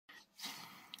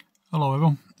Hello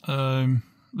everyone,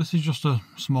 this is just a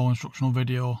small instructional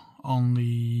video on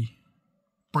the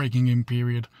braking in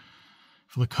period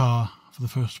for the car for the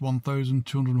first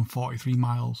 1,243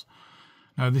 miles.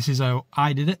 Now this is how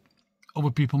I did it.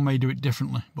 Other people may do it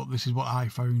differently, but this is what I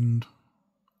found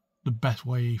the best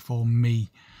way for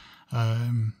me.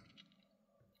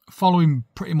 Following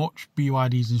pretty much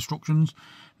BYD's instructions.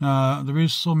 Now there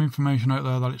is some information out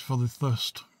there that it's for the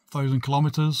first 1,000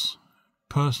 kilometers.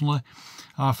 Personally,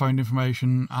 I found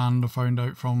information and I found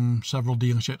out from several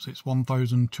dealerships it's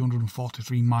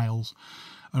 1,243 miles,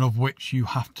 and of which you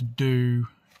have to do,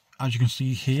 as you can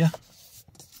see here,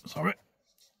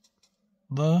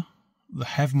 the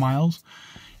HEV miles,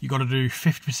 you got to do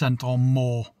 50% or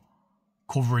more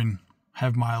covering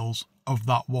HEV miles of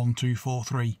that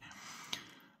 1,243.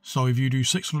 So if you do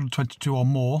 622 or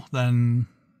more, then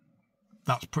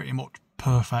that's pretty much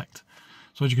perfect.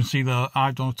 So as you can see there,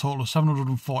 I've done a total of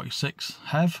 746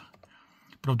 HEV,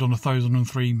 but I've done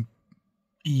 1,003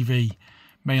 EV,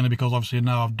 mainly because obviously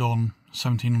now I've done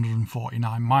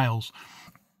 1,749 miles.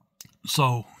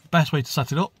 So best way to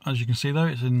set it up, as you can see there,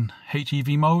 it's in HEV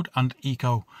mode and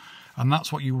Eco, and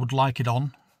that's what you would like it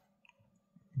on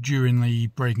during the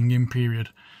braking in period.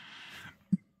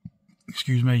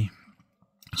 Excuse me.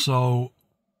 So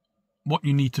what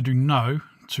you need to do now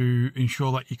to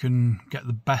ensure that you can get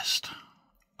the best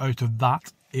out of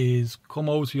that is come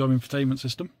over to your infotainment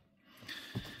system,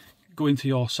 go into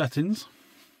your settings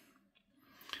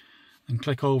and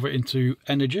click over into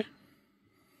energy.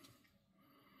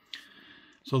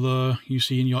 So there you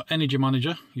see in your energy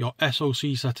manager your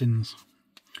SOC settings.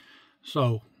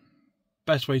 So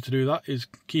best way to do that is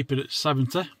keep it at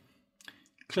 70,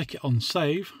 click it on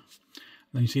save,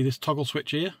 then you see this toggle switch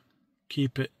here,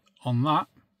 keep it on that.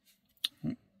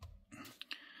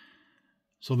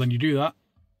 So then you do that,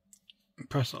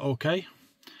 press OK,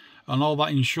 and all that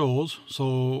ensures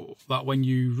so that when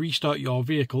you restart your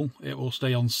vehicle it will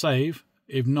stay on save.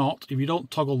 If not, if you don't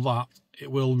toggle that,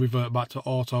 it will revert back to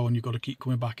auto and you've got to keep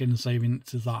coming back in and saving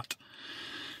to that.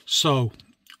 So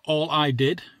all I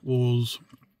did was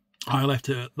I left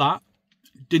it at that,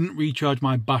 didn't recharge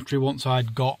my battery once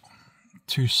I'd got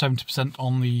to 70%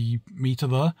 on the meter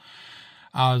there,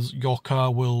 as your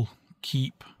car will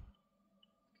keep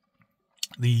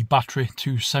the battery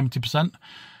to 70%.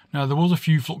 Now there was a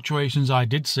few fluctuations I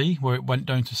did see where it went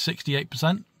down to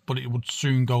 68%, but it would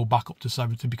soon go back up to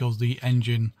 70 because the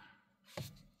engine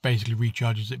basically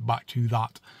recharges it back to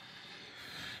that.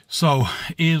 So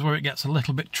here's where it gets a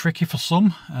little bit tricky for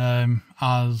some,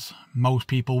 as most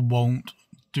people won't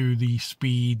do the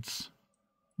speeds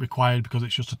required because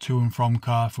it's just a to and from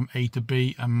car from A to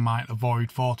B and might avoid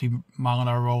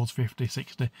 40-mile-an-hour roads, 50,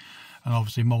 60, and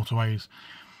obviously motorways.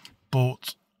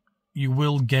 But you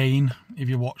will gain, if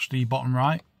you watch the bottom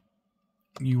right,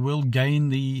 you will gain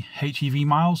the HEV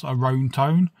miles around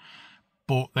town,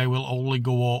 but they will only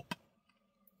go up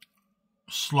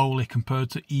slowly compared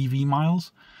to EV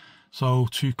miles. So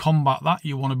to combat that,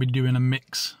 you want to be doing a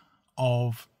mix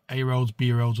of A roads,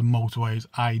 B roads and motorways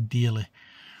ideally.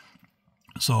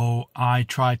 So I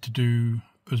tried to do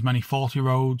as many 40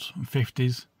 roads and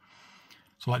 50s,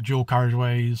 so like dual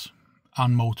carriageways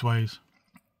and motorways.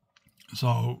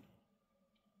 So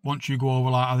once you go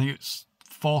over, like, I think it's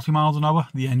 40 miles an hour,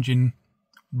 the engine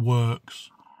works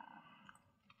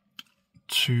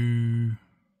to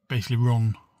basically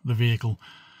run the vehicle.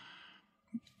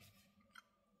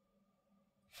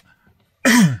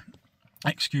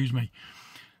 Excuse me.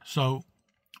 So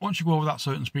once you go over that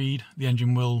certain speed, the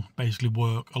engine will basically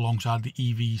work alongside the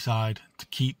EV side to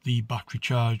keep the battery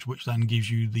charged, which then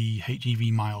gives you the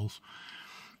HEV miles.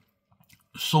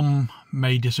 Some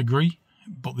may disagree,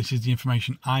 but this is the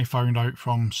information I found out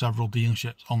from several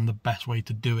dealerships on the best way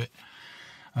to do it.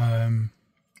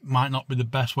 Might not be the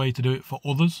best way to do it for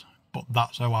others, but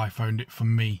that's how I found it for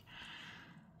me.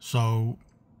 So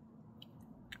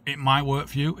it might work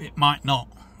for you, it might not,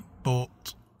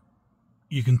 but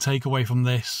you can take away from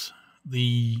this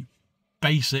the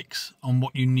basics on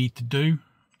what you need to do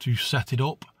to set it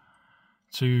up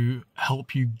to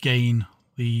help you gain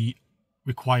the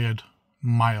required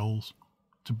miles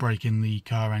to break in the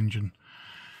car engine.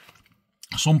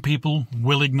 Some people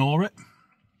will ignore it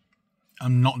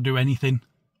and not do anything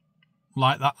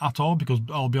like that at all, because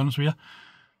I'll be honest with you,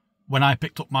 when I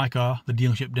picked up my car, the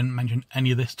dealership didn't mention any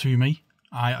of this to me.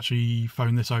 I actually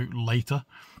found this out later,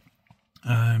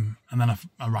 and then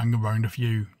I rang around a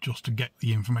few just to get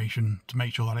the information to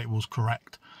make sure that it was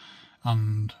correct,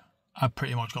 and I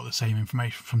pretty much got the same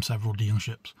information from several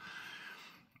dealerships.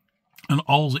 And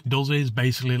all it does is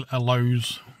basically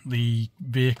allows the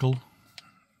vehicle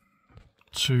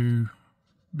to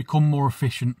become more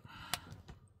efficient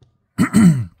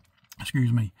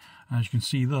Excuse me. And as you can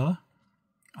see there,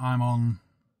 I'm on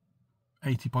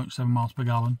 80.7 miles per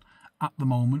gallon at the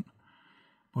moment.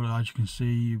 But as you can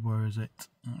see, where is it?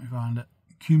 Let me find it.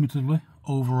 Cumulatively,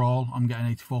 overall, I'm getting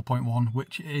 84.1,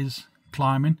 which is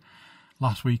climbing.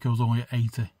 Last week I was only at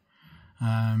 80.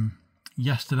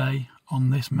 Yesterday on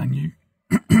this menu,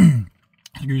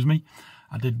 excuse me,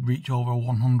 I did reach over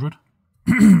 100.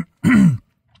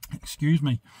 Excuse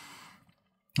me,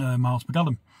 miles per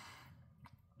gallon.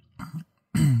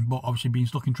 But obviously being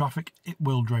stuck in traffic, it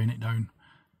will drain it down.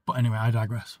 But anyway, I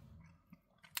digress.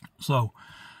 So,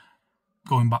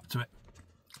 going back to it.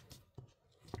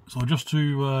 So just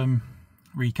to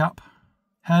recap,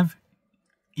 HEV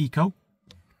Eco.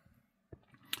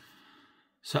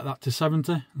 Set that to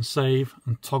 70 and save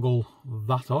and toggle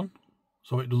that on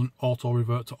so it doesn't auto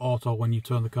revert to auto when you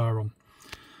turn the car on.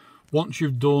 Once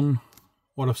you've done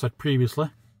what I've said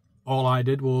previously, all I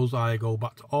did was I go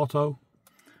back to auto,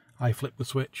 I flip the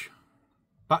switch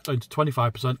back down to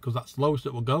 25% because that's the lowest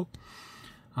it will go,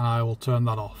 and I will turn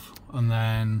that off, and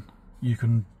then you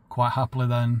can quite happily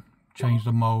then change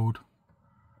the mode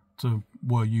to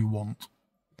where you want.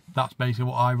 That's basically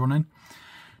what I run in.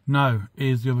 Now,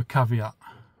 here's the other caveat.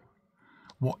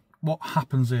 What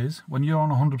happens is, when you're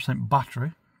on 100%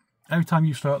 battery, every time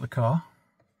you start the car,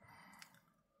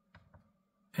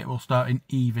 it will start in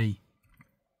EV.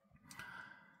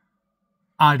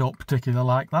 I don't particularly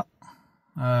like that,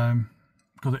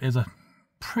 because it is a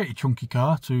pretty chunky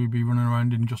car to be running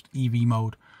around in just EV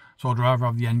mode. So I'd rather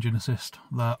have the engine assist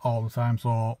there all the time.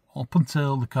 So up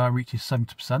until the car reaches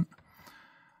 70%,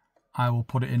 I will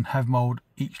put it in HEV mode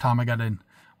each time I get in.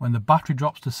 When the battery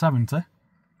drops to 70,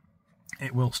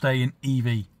 it will stay in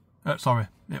EV.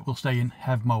 It will stay in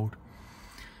HEV mode.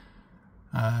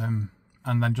 And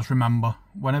then just remember,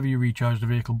 whenever you recharge the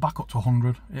vehicle back up to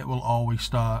 100, it will always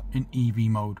start in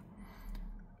EV mode.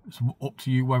 It's up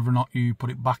to you whether or not you put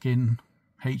it back in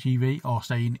HEV or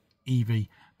stay in EV.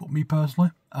 But me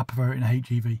personally, I prefer it in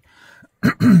HEV.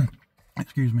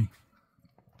 Excuse me.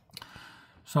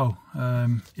 So,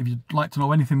 if you'd like to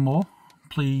know anything more,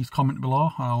 please comment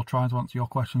below and I'll try to answer your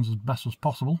questions as best as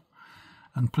possible.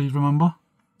 And please remember,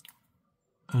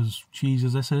 as cheesy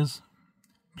as this is,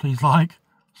 please like,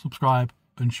 subscribe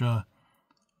and share.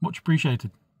 Much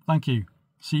appreciated. Thank you.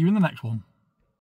 See you in the next one.